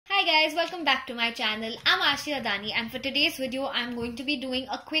Hi guys, welcome back to my channel. I'm Aashi Adani, and for today's video I'm going to be doing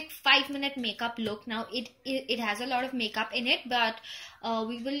a quick 5-minute makeup look. Now it has a lot of makeup in it, but I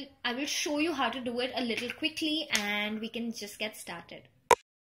will show you how to do it a little quickly and we can just get started.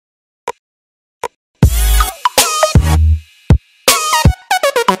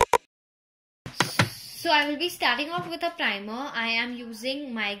 So I will be starting off with a primer. I am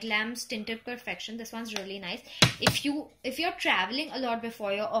using My Glam's Tinted Perfection. This one's really nice. If you're traveling a lot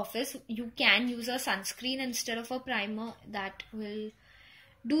before your office, you can use a sunscreen instead of a primer. That will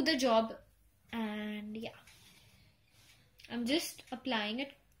do the job. And yeah, I'm just applying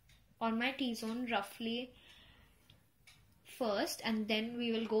it on my T-zone roughly first, and then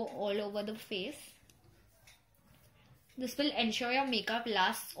we will go all over the face. This will ensure your makeup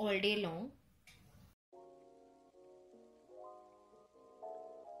lasts all day long.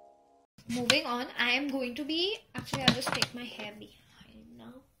 Moving on, I am going to be, actually I'll just take my hair behind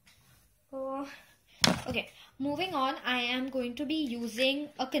now. Okay, moving on, I am going to be using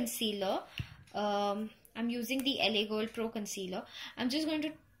a concealer. I'm using the LA Gold Pro Concealer. I'm just going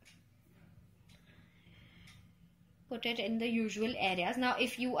to put it in the usual areas. Now,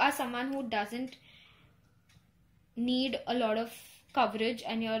 if you are someone who doesn't need a lot of coverage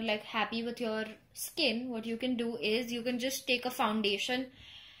and you're like happy with your skin, what you can do is you can just take a foundation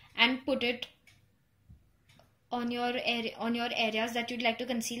and put it on your areas that you'd like to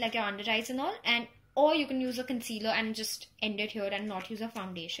conceal, like your under eyes and all, or you can use a concealer and just end it here and not use a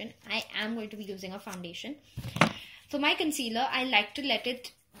foundation. I am going to be using a foundation. For my concealer, I like to let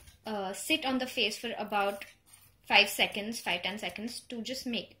it sit on the face for about 5-10 seconds to just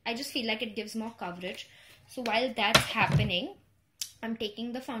I just feel like it gives more coverage. So while that's happening, I'm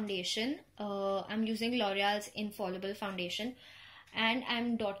taking the foundation. I'm using L'Oreal's Infallible Foundation, and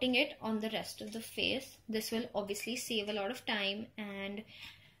I'm dotting it on the rest of the face. This will obviously save a lot of time and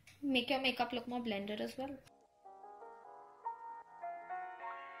make your makeup look more blended as well.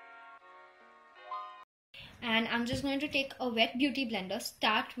 And I'm just going to take a wet beauty blender,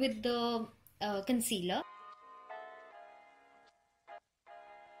 start with the concealer.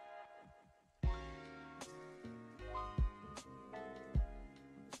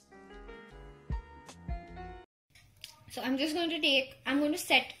 So I'm going to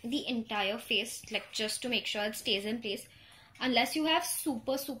set the entire face, like just to make sure it stays in place. Unless you have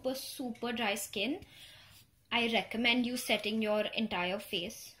super dry skin, I recommend you setting your entire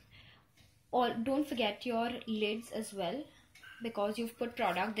face. Or don't forget your lids as well, because you've put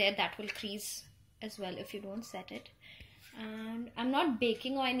product there that will crease as well if you don't set it. And I'm not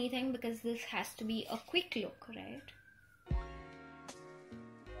baking or anything because this has to be a quick look, right?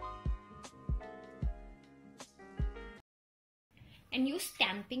 And use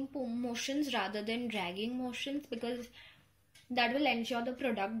stamping motions rather than dragging motions, because that will ensure the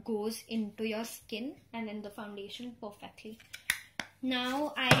product goes into your skin and in the foundation perfectly.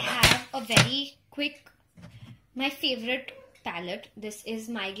 Now I have a very quick, my favorite palette. This is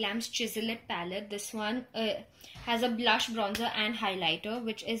My Glam's Chisel It palette. This one has a blush, bronzer and highlighter,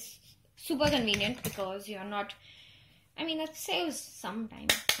 which is super convenient because you're not, it saves some time.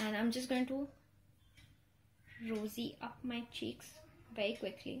 And I'm just going to rosy up my cheeks very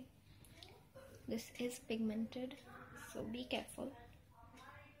quickly. This is pigmented, so be careful.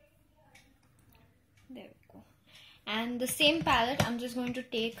 There we go. And the same palette, I'm just going to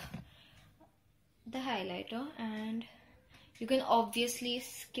take the highlighter, and you can obviously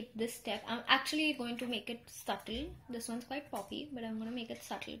skip this step. I'm actually going to make it subtle. This one's quite poppy, but I'm going to make it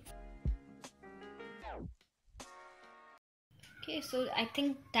subtle. Okay, so I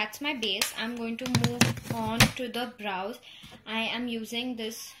think that's my base. I'm going to move on to the brows. I am using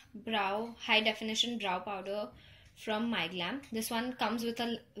this high definition brow powder from My Glam. This one comes with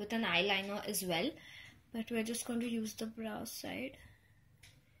an eyeliner as well, but we're just going to use the brow side.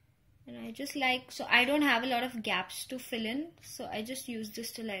 And I just so I don't have a lot of gaps to fill in, so I just use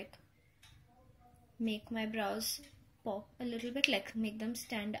this to make my brows pop a little bit, make them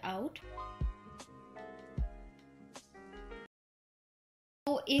stand out.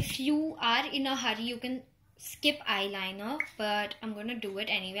 So if you are in a hurry, you can skip eyeliner, but I'm going to do it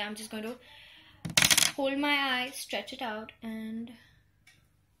anyway. I'm just going to hold my eye, stretch it out, and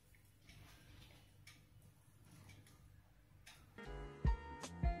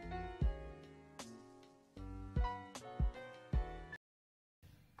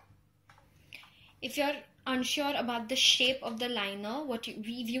if you're unsure about the shape of the liner,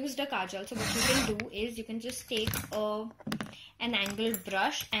 we've used a kajal, so what you can do is you can just take an angled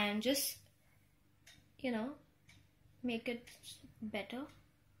brush and just make it better.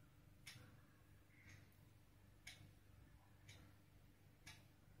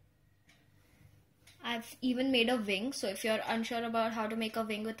 I've even made a wing, so if you're unsure about how to make a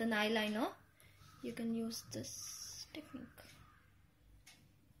wing with an eyeliner, you can use this technique.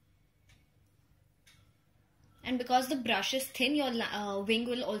 And because the brush is thin, your wing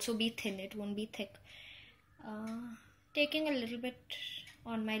will also be thin, it won't be thick. Taking a little bit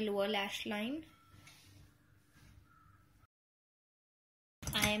on my lower lash line.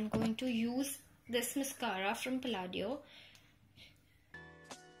 I am going to use this mascara from Palladio.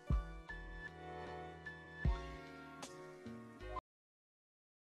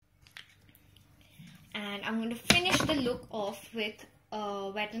 And I'm going to finish the look off with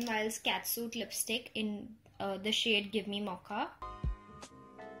Wet n Wild's Catsuit lipstick in the shade Give Me Mocha.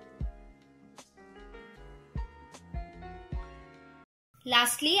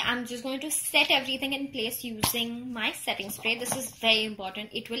 Lastly, I'm just going to set everything in place using my setting spray. This is very important.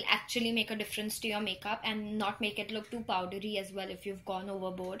 It will actually make a difference to your makeup and not make it look too powdery as well if you've gone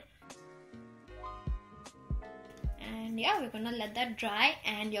overboard. And yeah, we're gonna let that dry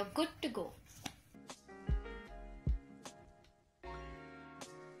and you're good to go.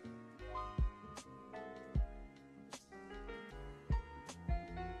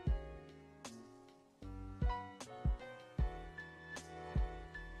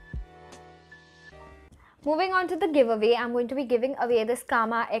 Moving on to the giveaway, I'm going to be giving away this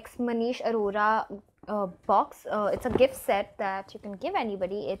Kama X Manish Arora box. It's a gift set that you can give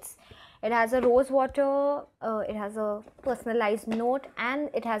anybody. It has a rose water, it has a personalized note,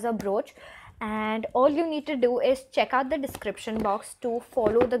 and it has a brooch. And all you need to do is check out the description box to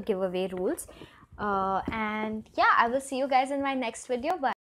follow the giveaway rules. And yeah, I will see you guys in my next video. Bye.